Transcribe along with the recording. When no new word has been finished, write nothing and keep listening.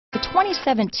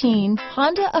2017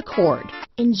 Honda Accord.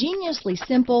 Ingeniously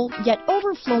simple, yet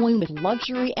overflowing with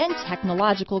luxury and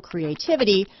technological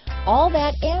creativity, all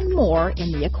that and more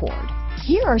in the Accord.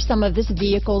 Here are some of this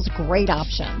vehicle's great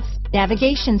options: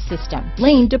 navigation system,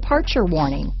 lane departure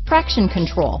warning, traction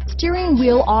control, steering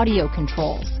wheel audio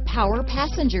controls, power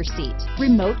passenger seat,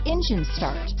 remote engine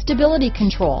start, stability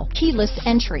control, keyless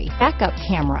entry, backup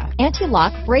camera,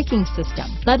 anti-lock braking system,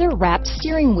 leather-wrapped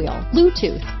steering wheel,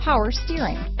 Bluetooth, power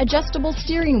steering, adjustable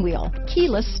steering wheel,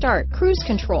 keyless start, cruise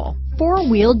control,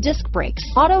 four-wheel disc brakes,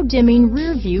 auto-dimming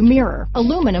rear-view mirror,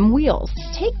 aluminum wheels.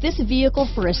 Take this vehicle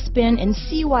for a spin and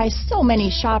see why so many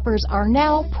shoppers are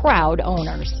now proud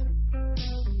owners.